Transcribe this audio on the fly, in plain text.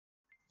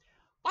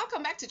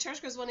Welcome back to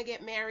Church Girls Want to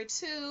Get Married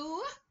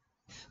Too.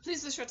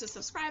 Please be sure to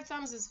subscribe,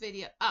 thumbs this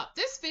video up.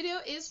 This video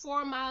is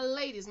for my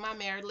ladies, my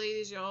married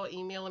ladies. Y'all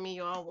emailing me,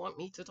 y'all want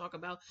me to talk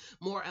about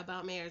more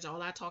about marriage.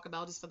 All I talk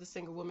about is for the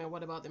single woman.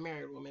 What about the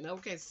married woman?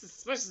 Okay,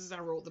 especially since I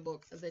wrote the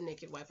book, The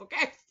Naked Wife.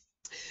 Okay,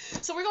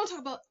 so we're going to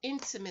talk about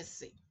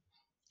intimacy.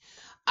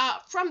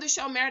 From the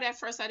show Married at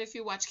First Sight, if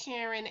you watch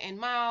Karen and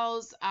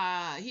Miles,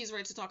 he's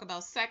ready to talk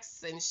about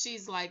sex, and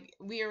she's like,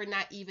 we are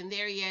not even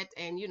there yet,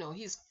 and you know,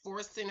 he's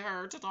forcing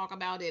her to talk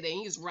about it, and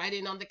he's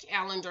writing on the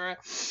calendar,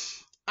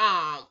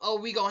 oh,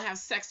 we gonna have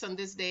sex on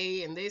this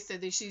day, and they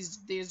said that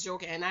there's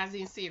joking, and I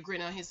didn't see a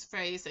grin on his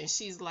face, and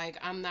she's like,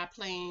 I'm not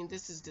playing,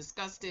 this is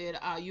disgusted,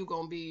 you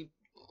gonna be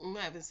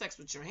having sex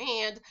with your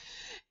hand.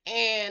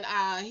 And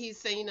he's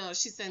saying, you know,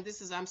 she's saying, this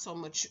is, I'm so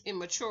much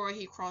immature,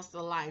 he crossed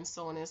the line,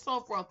 so on and so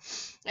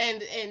forth.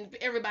 And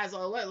everybody's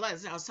like, well,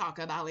 let's talk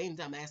about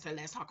intimacy,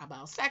 let's talk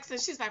about sex. And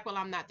she's like, well,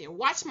 I'm not there.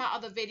 Watch my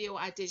other video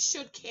I did,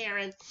 Should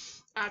Karen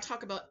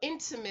talk about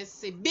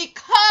intimacy,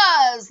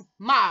 because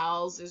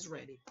Miles is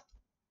ready.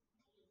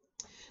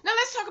 Now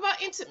let's talk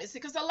about intimacy,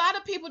 because a lot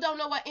of people don't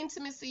know what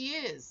intimacy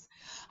is.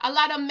 A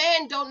lot of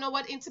men don't know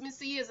what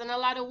intimacy is, and a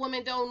lot of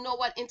women don't know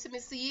what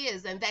intimacy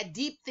is. And that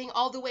deep thing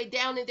all the way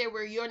down in there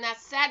where you're not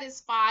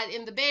satisfied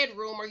in the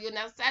bedroom, or you're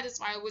not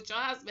satisfied with your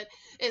husband,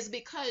 is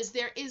because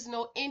there is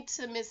no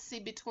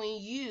intimacy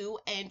between you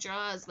and your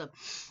husband.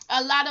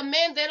 A lot of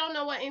men, they don't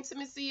know what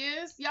intimacy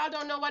is. Y'all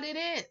don't know what it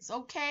is,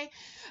 okay?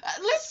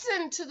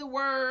 Listen to the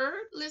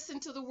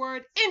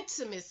word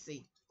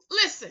intimacy.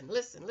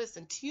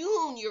 Listen,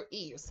 tune your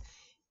ears.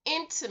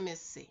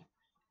 Intimacy.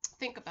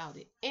 Think about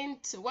it.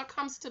 What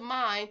comes to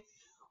mind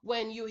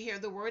when you hear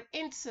the word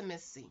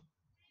intimacy?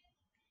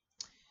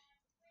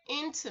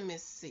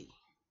 Intimacy.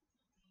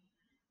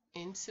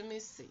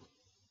 Intimacy.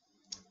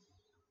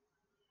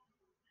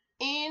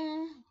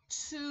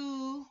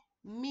 Into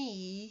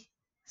me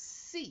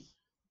see.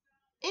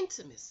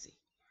 Intimacy.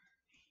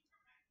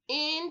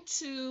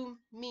 Into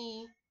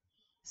me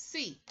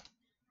see.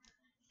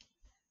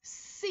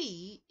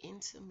 See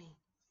into me.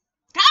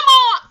 Come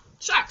on,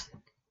 shucks.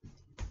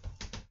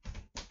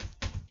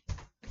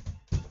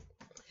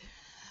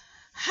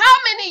 How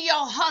many of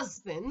your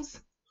husbands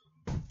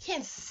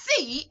can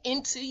see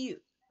into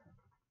you?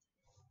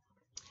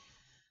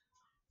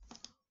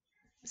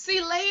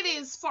 See,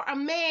 ladies, for a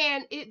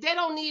man, they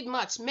don't need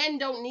much. Men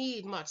don't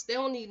need much. They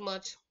don't need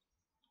much.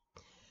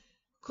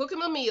 Cook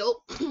him a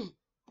meal.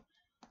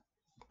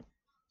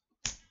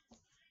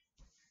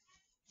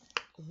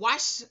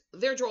 Wash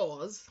their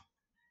drawers.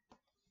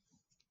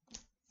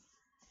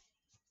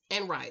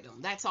 And ride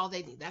them. That's all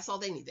they need. That's all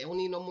they need. They don't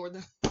need no more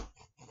than...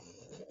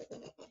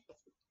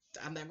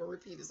 I'm never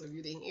repeating, so if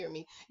you didn't hear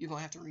me, you're going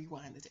to have to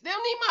rewind it. They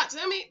don't need much.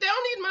 I mean, they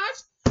don't need much.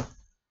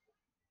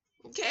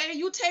 Okay,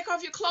 you take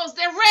off your clothes.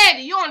 They're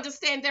ready. You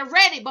understand? They're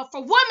ready. But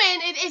for women,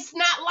 it's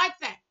not like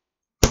that.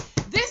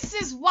 This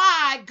is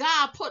why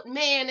God put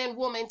man and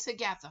woman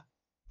together.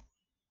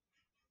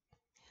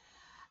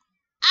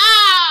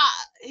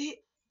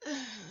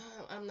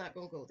 I'm not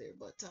going to go there,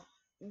 but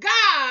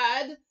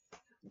God...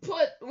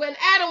 put, when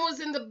Adam was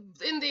in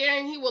there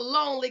and he was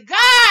lonely,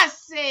 God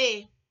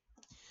said,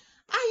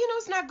 you know,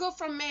 it's not good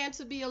for a man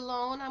to be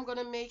alone. I'm going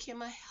to make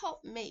him a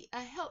helpmate. A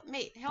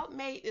helpmate.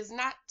 Helpmate is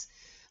not,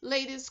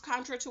 ladies,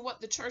 contrary to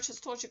what the church has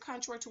taught you,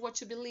 contrary to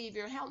what you believe,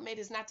 your helpmate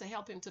is not to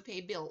help him to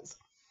pay bills.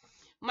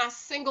 My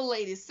single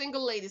ladies,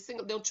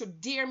 don't you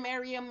dare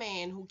marry a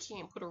man who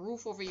can't put a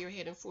roof over your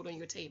head and food on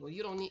your table.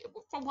 You don't need,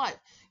 for what?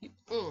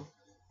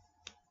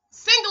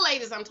 Single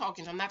ladies I'm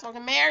talking to. I'm not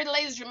talking married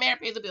ladies. You're married,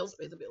 pay the bills,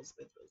 pay the bills,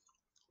 pay the bills.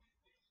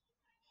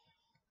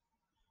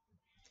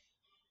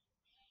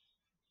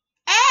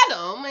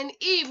 Adam and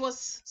Eve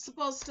was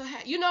supposed to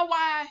have... You know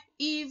why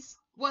Eve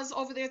was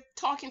over there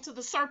talking to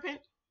the serpent?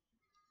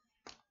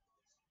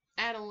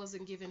 Adam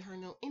wasn't giving her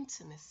no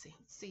intimacy.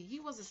 See,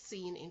 he wasn't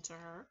seeing into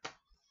her.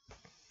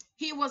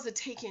 He wasn't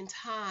taking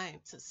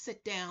time to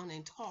sit down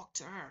and talk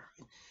to her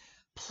and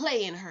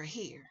play in her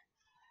hair.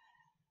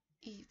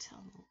 Eve,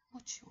 tell me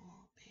what you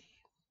want, babe.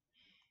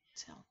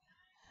 Tell me.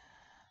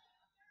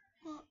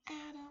 Well,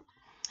 Adam,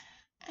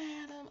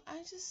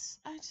 I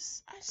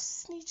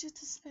just need you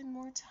to spend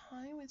more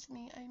time with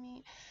me. I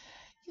mean,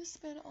 you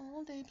spend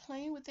all day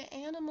playing with the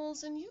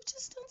animals, and you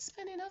just don't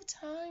spend enough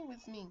time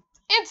with me.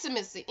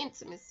 Intimacy.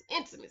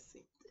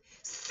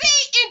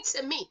 See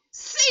into me.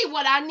 See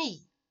what I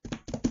need.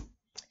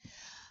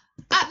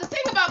 The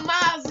thing about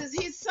Miles is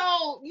he's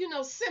so, you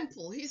know,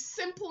 simple. He's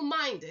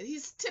simple-minded.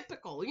 He's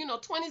typical, you know,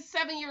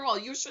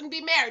 27-year-old. You shouldn't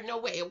be married, no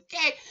way,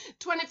 okay?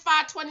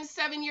 25,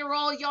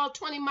 27-year-old, y'all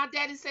 20. My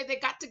daddy said they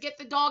got to get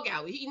the dog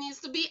out. He needs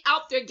to be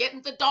out there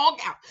getting the dog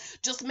out.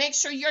 Just make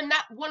sure you're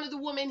not one of the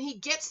women he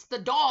gets the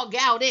dog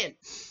out in.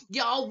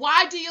 Y'all,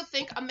 why do you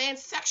think a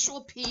man's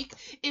sexual peak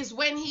is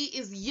when he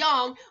is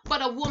young,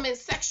 but a woman's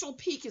sexual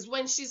peak is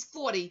when she's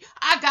 40?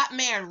 I got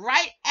married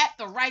right at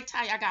the right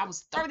time. I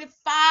was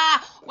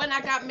 35 when I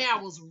got married. I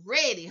was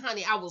ready,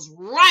 honey. I was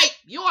right.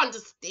 You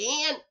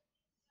understand?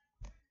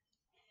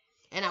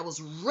 And I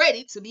was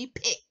ready to be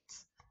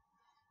picked.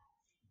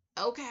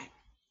 Okay.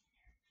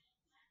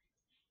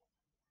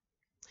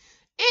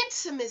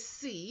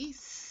 Intimacy,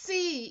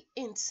 see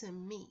into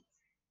me.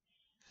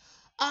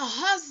 A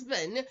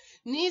husband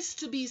needs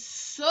to be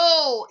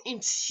so in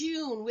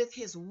tune with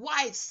his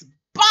wife's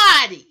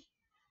body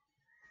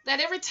that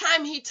every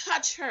time he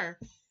touches her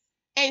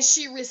and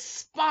she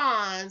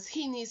responds,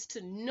 he needs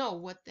to know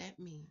what that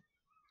means.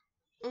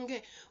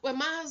 Okay, when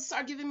my husband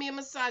start giving me a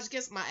massage,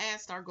 guess my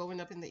ass start going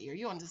up in the ear.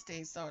 You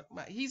understand? So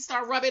he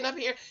start rubbing up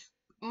here,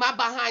 my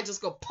behind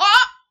just go pop.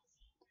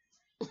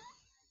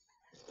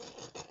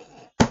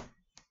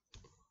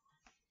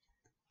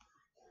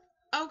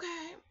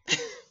 Okay.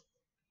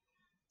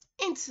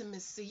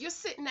 Intimacy. You're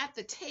sitting at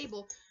the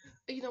table.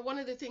 You know, one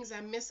of the things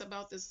I miss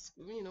about this,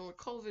 you know, with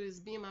COVID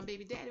is being my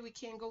baby daddy. We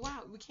can't go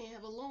out. We can't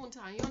have alone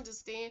time. You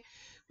understand?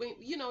 When,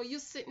 you know, you're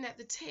sitting at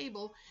the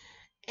table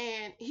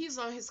and he's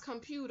on his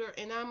computer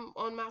and I'm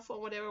on my phone,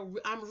 whatever,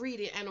 I'm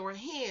reading, and our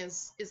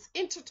hands is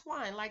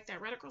intertwined like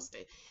that right across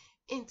the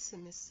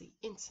intimacy.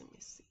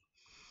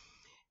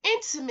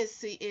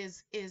 Intimacy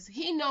is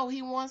he know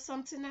he wants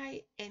some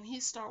tonight and he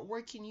start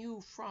working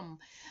you from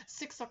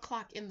 6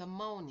 o'clock in the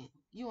morning.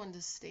 You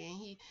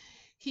understand?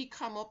 He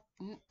come up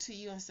to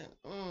you and say,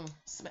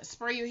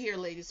 spray your hair,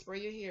 lady,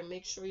 spray your hair.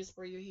 Make sure you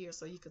spray your hair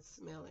so you can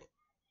smell it.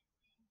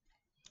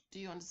 Do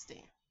you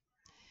understand?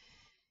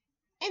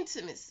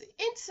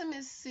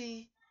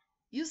 Intimacy,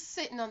 you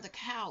sitting on the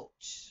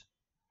couch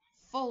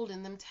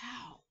folding them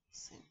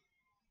towels and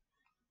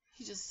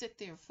he just sit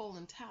there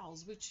folding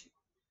towels with you.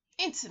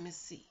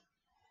 Intimacy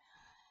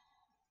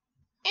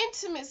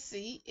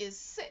is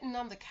sitting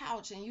on the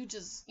couch and you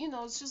just, you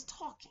know, it's just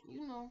talking,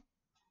 you know.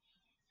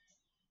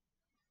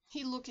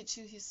 He look at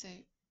you, he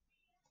say,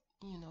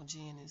 you know,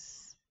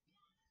 Janice,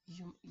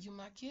 you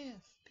my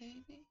gift,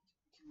 baby.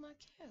 You my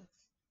gift.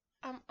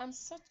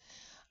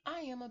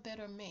 I am a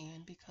better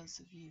man because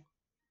of you.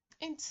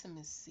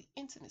 Intimacy.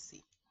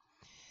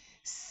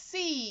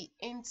 See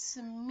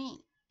into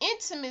me.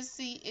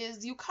 Intimacy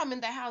is you come in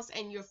the house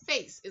and your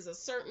face is a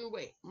certain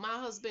way. My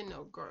husband,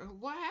 no, girl,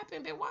 what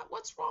happened, babe?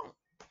 What's wrong?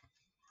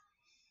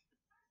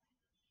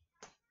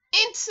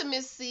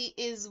 Intimacy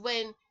is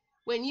when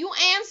you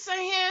answer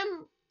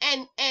him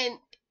and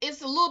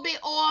it's a little bit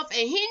off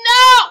and he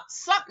knows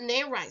something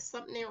ain't right.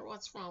 Something ain't,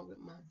 what's wrong with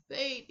my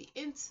baby?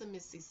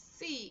 Intimacy,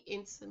 see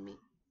into me.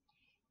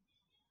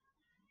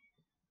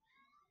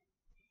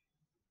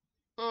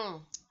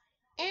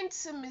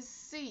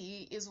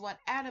 Intimacy is what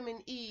Adam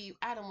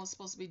was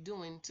supposed to be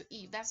doing to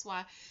Eve. That's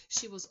why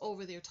she was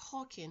over there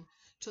talking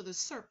to the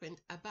serpent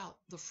about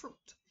the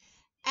fruit.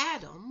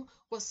 Adam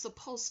was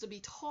supposed to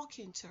be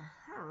talking to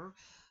her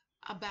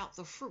about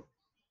the fruit,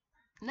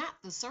 not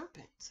the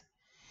serpent.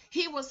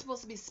 He was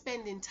supposed to be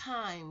spending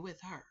time with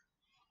her.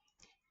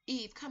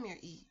 Eve, come here,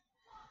 Eve.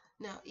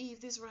 Now,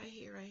 Eve, this right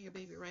here,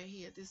 baby, right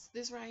here.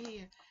 This right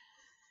here.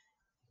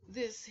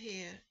 This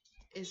here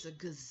is a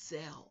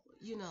gazelle.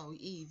 You know,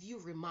 Eve, you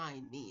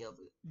remind me of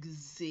a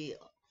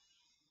gazelle.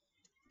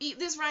 Eve,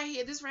 this right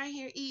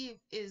here, Eve,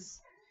 is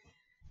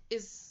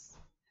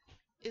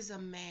a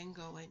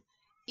mango. And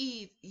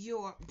Eve,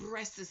 your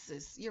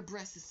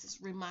breasts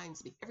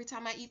reminds me. Every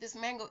time I eat this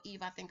mango,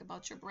 Eve, I think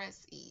about your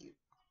breasts, Eve.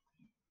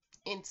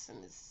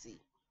 Intimacy,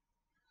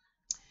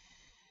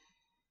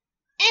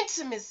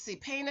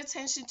 paying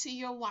attention to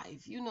your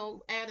wife. You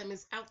know, Adam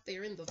is out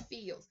there in the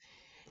fields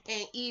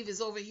and Eve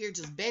is over here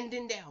just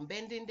bending down,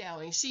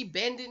 and she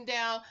bending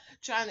down,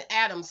 trying to,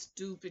 Adam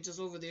stupid, just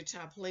over there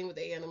trying playing with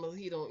the animals.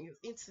 He don't use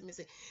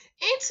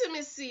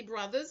intimacy,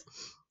 brothers,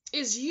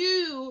 is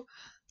you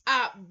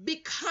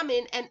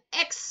becoming an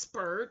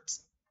expert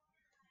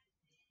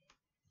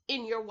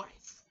in your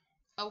wife.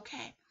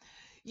 Okay,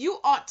 you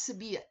ought to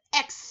be an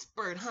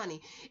expert,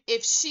 honey.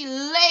 If she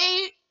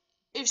lay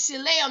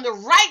on the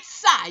right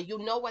side, you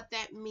know what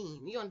that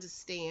means. You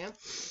understand?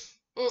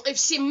 If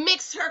she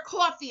mixed her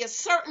coffee a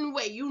certain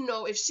way, you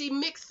know. If she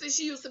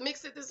used to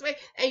mix it this way,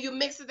 and you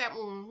mix it that,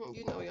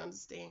 you know, you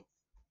understand.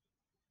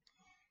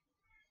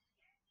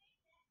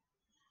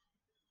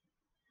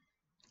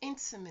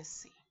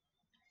 Intimacy.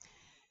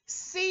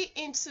 See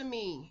into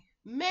me.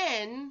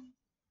 Men,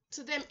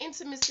 to them,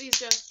 intimacy is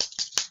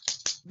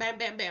just bam,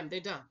 bam, bam, they're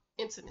done.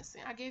 Intimacy.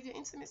 I gave you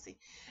intimacy.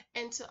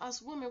 And to us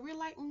women, we're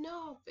like,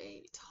 no,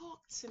 baby, talk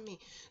to me.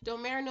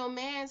 Don't marry no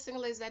man,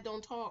 single ladies that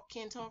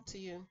can't talk to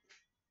you.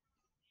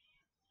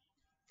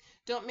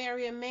 Don't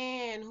marry a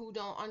man who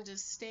don't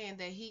understand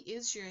that he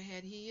is your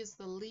head, he is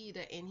the leader,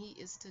 and he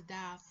is to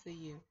die for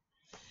you.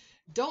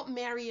 Don't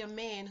marry a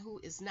man who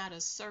is not a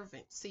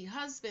servant. See,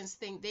 husbands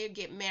think they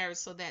get married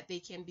so that they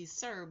can be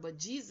served, but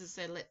Jesus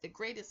said, let the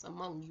greatest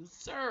among you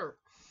serve.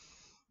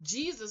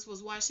 Jesus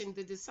was washing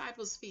the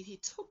disciples' feet. He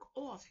took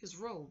off his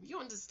robe. You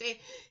understand?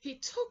 He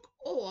took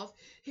off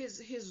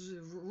his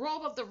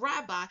robe of the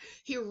rabbi.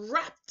 He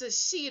wrapped the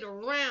sheet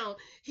around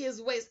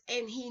his waist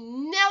and he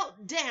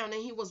knelt down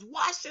and he was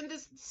washing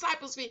the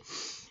disciples' feet.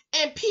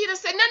 And Peter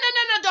said, no,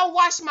 don't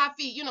wash my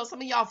feet. You know, some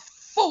of y'all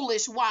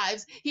foolish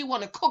wives, he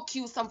want to cook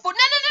you some food.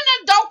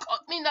 No, don't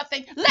cook me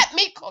nothing. Let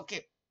me cook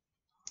it.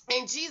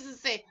 And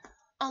Jesus said,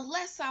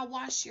 unless I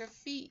wash your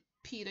feet,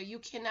 Peter. You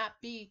cannot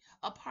be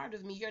a part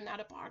of me. You're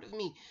not a part of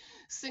me.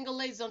 Single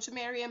ladies, don't you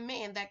marry a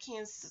man that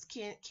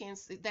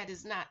that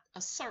is not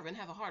a servant,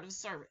 have a heart of a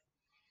servant.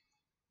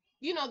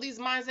 You know, these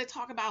minds that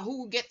talk about who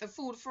will get the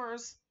food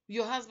first,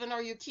 your husband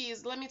or your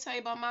kids. Let me tell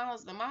you about my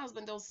husband. My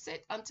husband don't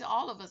sit until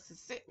all of us is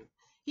sitting.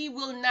 He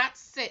will not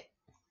sit.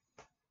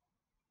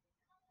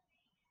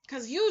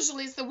 Because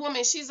usually it's the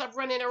woman, she's up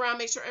running around,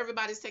 make sure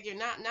everybody's taking,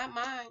 not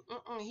mine.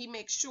 He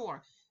makes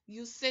sure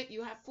you sit,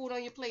 you have food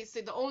on your plate.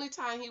 Sit. The only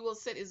time he will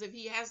sit is if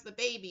he has the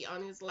baby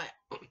on his lap.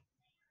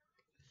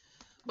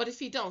 But if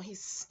he don't,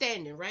 he's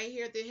standing right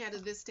here at the head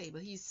of this table.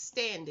 He's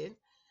standing.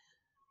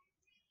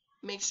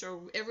 Make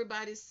sure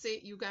everybody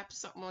sit. You got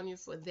something on your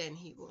foot, then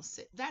he will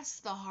sit. That's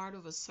the heart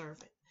of a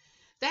servant.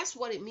 That's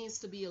what it means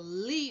to be a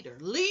leader.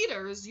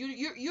 Leaders,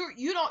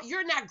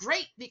 you're not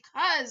great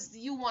because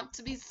you want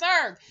to be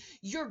served.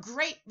 You're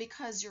great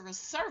because you're a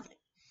servant.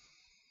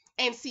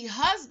 And see,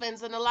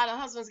 husbands, and a lot of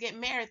husbands get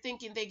married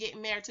thinking they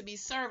get married to be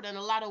served, and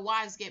a lot of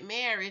wives get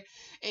married,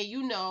 and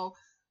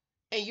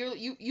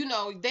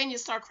then you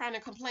start crying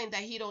and complain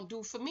that he don't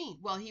do for me.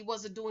 Well, he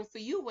wasn't doing for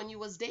you when you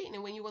was dating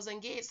and when you was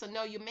engaged. So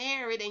now you're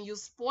married and you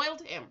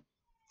spoiled him.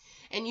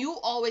 And you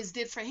always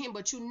did for him,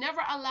 but you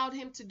never allowed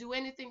him to do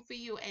anything for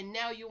you, and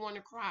now you want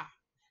to cry.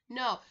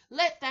 No,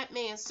 let that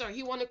man serve.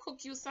 He want to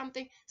cook you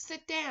something,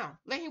 sit down.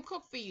 Let him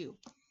cook for you.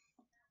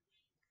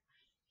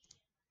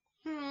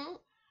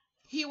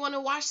 He want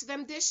to wash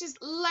them dishes,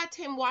 let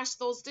him wash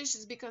those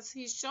dishes, because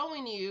he's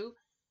showing you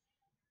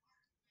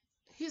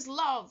his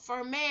love. For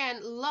a man,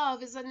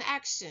 love is an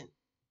action.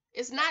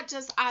 It's not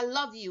just I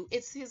love you.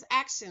 It's his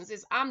actions.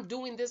 It's I'm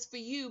doing this for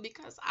you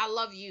because I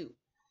love you.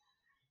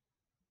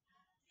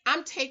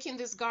 I'm taking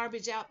this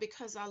garbage out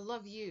because I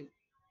love you.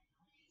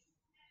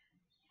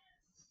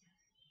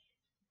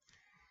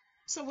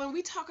 So when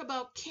we talk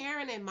about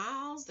Karen and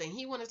Miles, and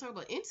he want to talk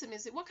about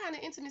intimacy, what kind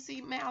of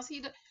intimacy, Miles?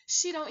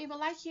 She don't even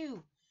like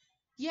you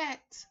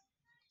yet.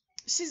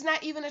 She's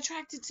not even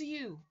attracted to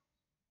you.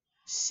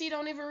 She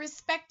don't even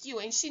respect you,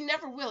 and she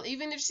never will.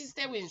 Even if she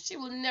stay with him, she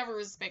will never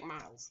respect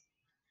Miles.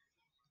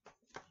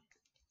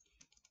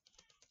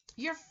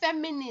 You're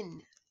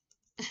feminine.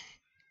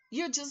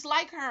 You're just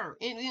like her.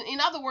 In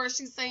other words,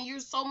 she's saying you're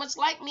so much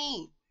like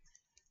me.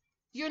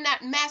 You're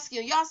not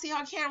masculine. Y'all see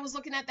how Karen was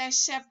looking at that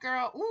chef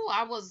girl? Ooh,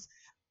 I was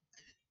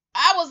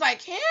like,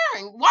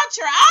 Karen, watch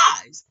your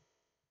eyes.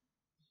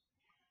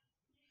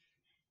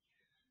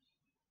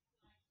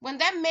 When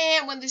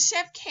the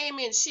chef came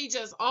in, she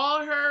just,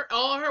 all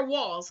her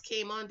walls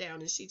came on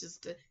down, and she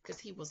just, because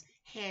he was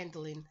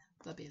handling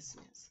the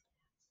business.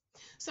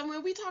 So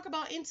when we talk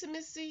about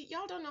intimacy,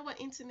 y'all don't know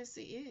what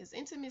intimacy is.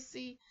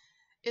 Intimacy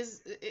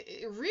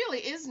it really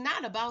is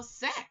not about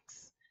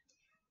sex.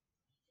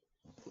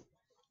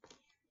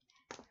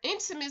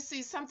 Intimacy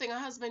is something a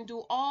husband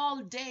do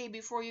all day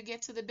before you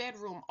get to the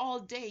bedroom.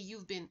 All day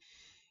you've been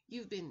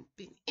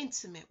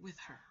intimate with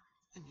her,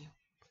 and you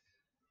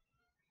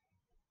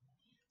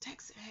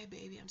text, hey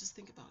baby, I'm just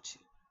thinking about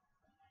you.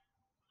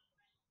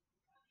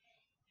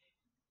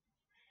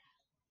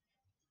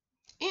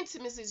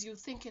 Intimacy is you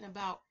thinking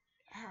about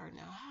her.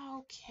 Now,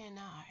 how can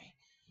I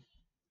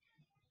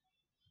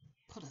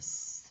put a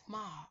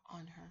smile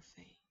on her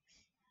face?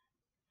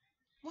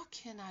 What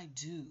can I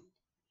do?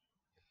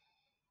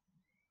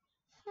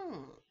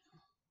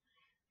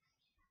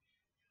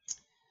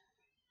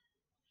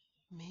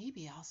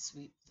 Maybe I'll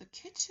sweep the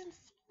kitchen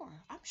floor.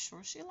 I'm sure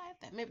she like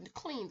that. Maybe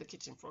clean the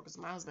kitchen floor, because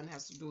my husband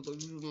has to do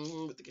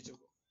with the kitchen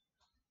floor.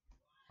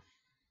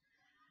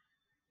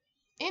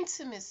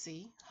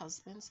 Intimacy,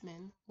 husbands,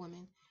 men,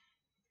 women,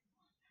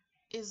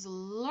 is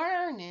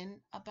learning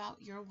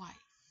about your wife.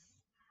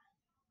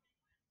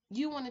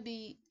 You want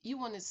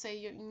to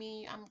say,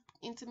 I'm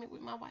intimate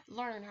with my wife.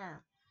 Learn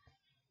her.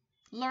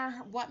 Learn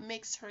her, what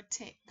makes her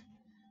tick.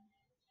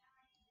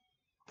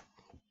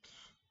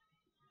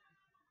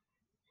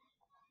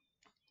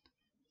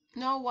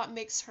 Know what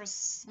makes her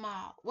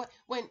smile.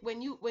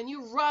 When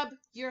you rub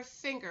your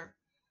finger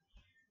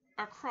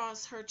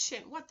across her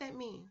chin, what that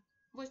mean?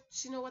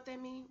 You know what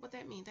that mean? What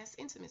that mean? That's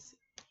intimacy.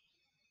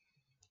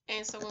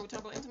 And so when we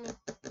talk about intimacy,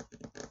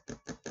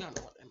 y'all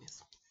know what that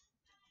means.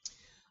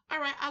 All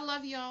right, I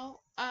love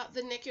y'all.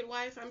 The naked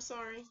wife, I'm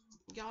sorry.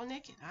 Y'all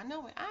naked. I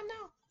know it. I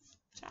know.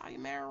 Child, you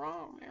married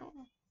wrong.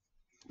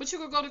 But you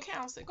could go to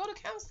counseling. Go to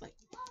counseling.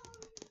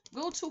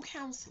 Go to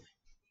counseling.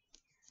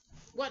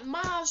 What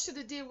Miles should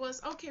have did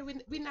was, okay,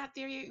 we're not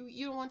there yet.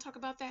 You don't want to talk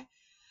about that?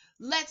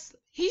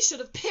 He should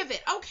have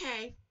pivoted.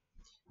 Okay,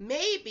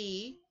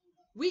 maybe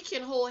we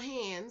can hold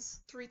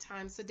hands 3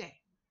 times a day.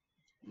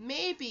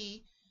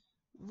 Maybe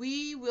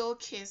we will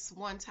kiss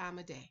 1 time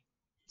a day.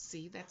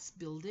 See, that's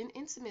building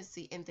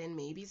intimacy. And then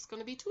maybe it's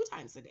going to be 2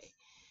 times a day.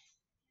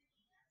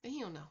 But he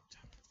don't know.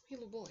 He a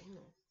little boy, you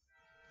know.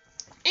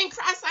 In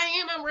Christ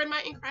I Am. I'm wearing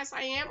my In Christ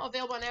I Am,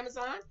 available on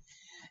Amazon.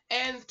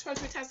 And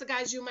 23 types of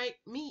guys you might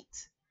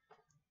meet.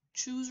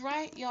 Choose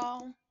right,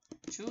 y'all.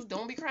 Choose.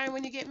 Don't be crying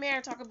when you get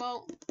married. Talk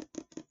about,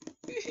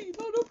 he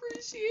don't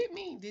appreciate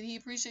me. Did he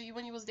appreciate you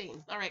when you was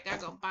dating? All right, gotta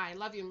go. Bye.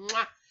 Love you.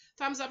 Mwah.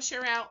 thumbs up,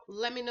 share out.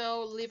 Let me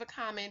know. Leave a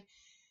comment.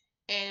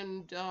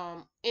 And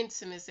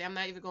intimacy. I'm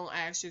not even gonna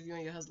ask you if you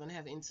and your husband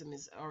have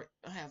intimacy or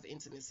have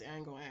intimacy. I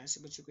ain't gonna ask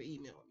you, but you could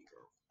email me,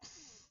 girl.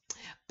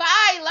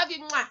 Bye. Love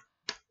you. Mwah.